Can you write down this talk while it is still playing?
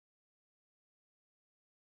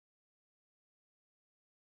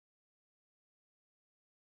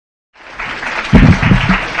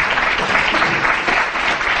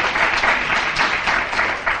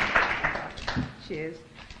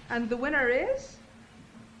And the winner is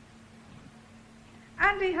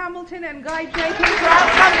Andy Hamilton and Guy Jenkin for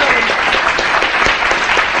Outnumbered.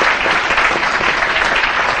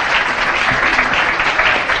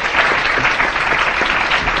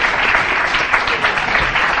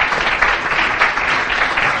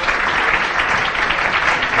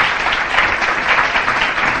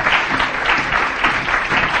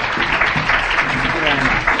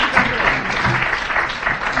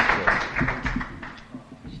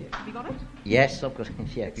 Yes, I've got.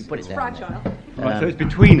 Yeah, if you put it down. Fragile. Right, so it's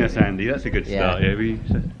between us, Andy. That's a good start.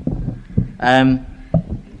 Yeah.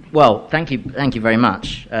 Well, thank you very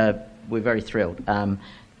much. We're very thrilled.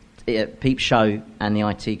 Peep Show and the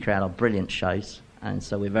IT Crowd are brilliant shows, and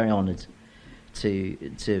so we're very honoured to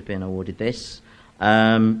have been awarded this. There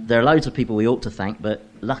are loads of people we ought to thank, but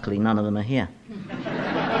luckily none of them are here.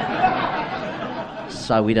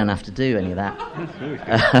 So we don't have to do any of that.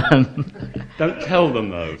 Don't tell them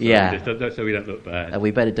though. So yeah. So we don't look bad.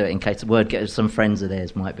 We better do it in case the word gets. Some friends of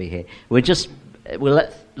theirs might be here. We'd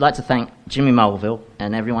like to thank Jimmy Mulville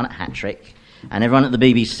and everyone at Hat-Trick and everyone at the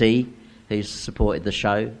BBC who's supported the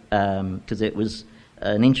show, because it was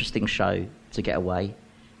an interesting show to get away,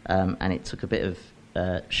 and it took a bit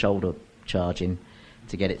of shoulder charging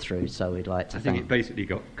to get it through, so we'd like to I thank... think it basically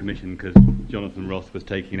got commissioned because Jonathan Ross was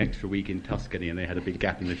taking an extra week in Tuscany and they had a big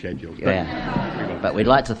gap in the schedule. But we'd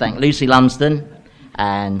like to thank Lucy Lumsden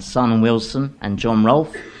and Simon Wilson and John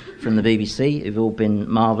Rolfe from the BBC, who've all been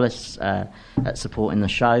marvellous at supporting the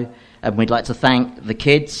show. And we'd like to thank the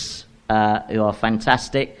kids, who are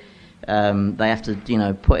fantastic. They have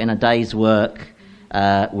to, put in a day's work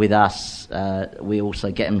with us. We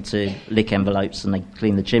also get them to lick envelopes and they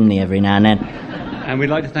clean the chimney every now and then. And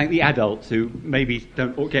we'd like to thank the adults who maybe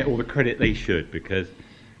don't get all the credit they should, because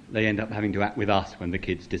they end up having to act with us when the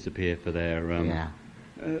kids disappear for their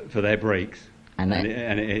breaks. And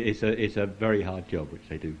it's a very hard job, which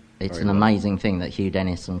they do. It's an amazing thing that Hugh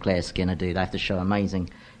Dennis and Claire Skinner do. They have to show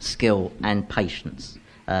amazing skill and patience.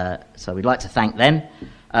 So we'd like to thank them.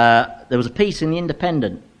 There was a piece in The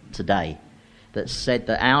Independent today that said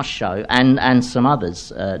that our show and some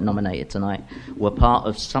others nominated tonight were part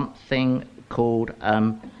of something called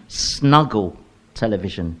Snuggle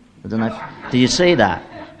Television. I don't know do you see that?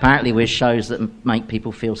 Apparently we're shows that make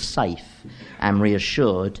people feel safe and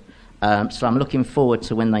reassured. So I'm looking forward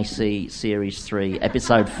to when they see Series 3,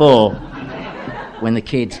 Episode 4, when the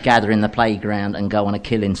kids gather in the playground and go on a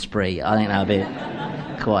killing spree. I think that'll be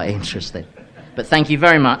quite interesting. But thank you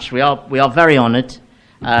very much. We are very honoured.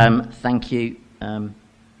 Thank you.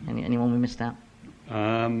 Anyone we missed out?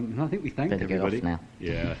 I think we thanked everybody. Get off now.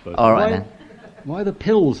 Yeah, I suppose. All right then. Why are the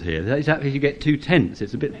pills here? Is that because you get 2 tenths?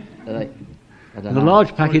 It's a bit... I don't a know.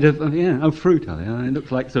 large packet of fruit. It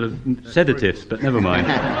looks like sort of sedatives, but never mind.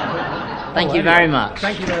 Thank you very much.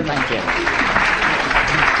 Thank you very much. Thank you.